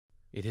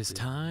It is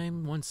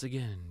time once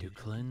again to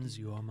cleanse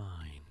your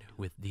mind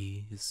with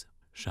these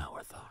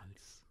shower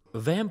thoughts. A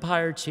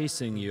vampire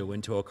chasing you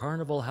into a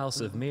carnival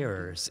house of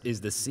mirrors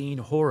is the scene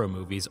horror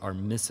movies are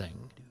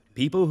missing.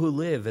 People who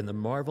live in the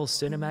Marvel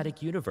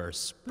Cinematic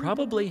Universe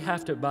probably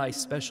have to buy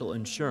special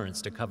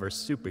insurance to cover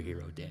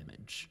superhero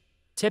damage.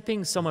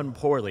 Tipping someone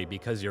poorly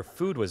because your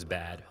food was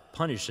bad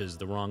punishes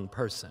the wrong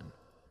person.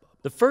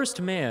 The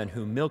first man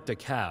who milked a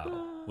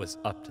cow was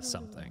up to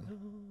something.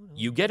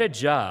 You get a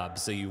job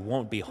so you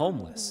won't be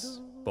homeless,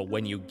 but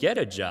when you get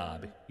a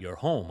job, you're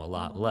home a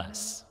lot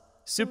less.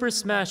 Super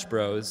Smash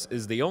Bros.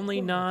 Is the only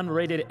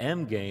non-rated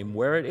M game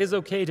where it is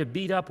okay to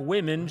beat up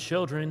women,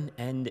 children,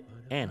 and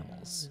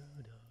animals.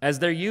 As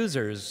their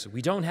users,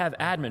 we don't have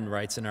admin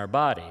rights in our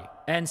body,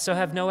 and so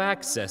have no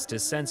access to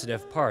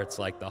sensitive parts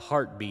like the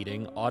heart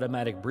beating,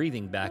 automatic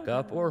breathing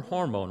backup, or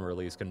hormone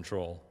release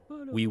control.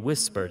 We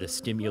whisper to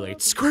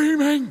stimulate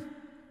screaming!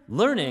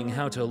 Learning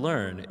how to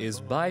learn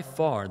is by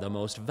far the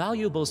most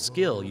valuable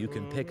skill you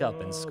can pick up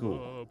in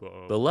school.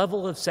 The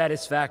level of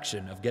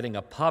satisfaction of getting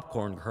a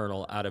popcorn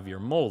kernel out of your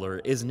molar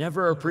is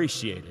never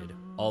appreciated,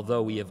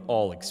 although we have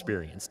all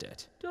experienced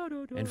it.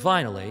 And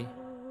finally,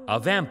 a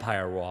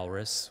vampire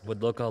walrus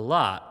would look a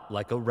lot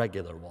like a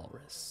regular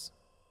walrus.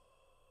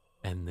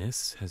 And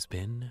this has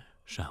been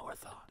Shower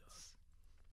Thought.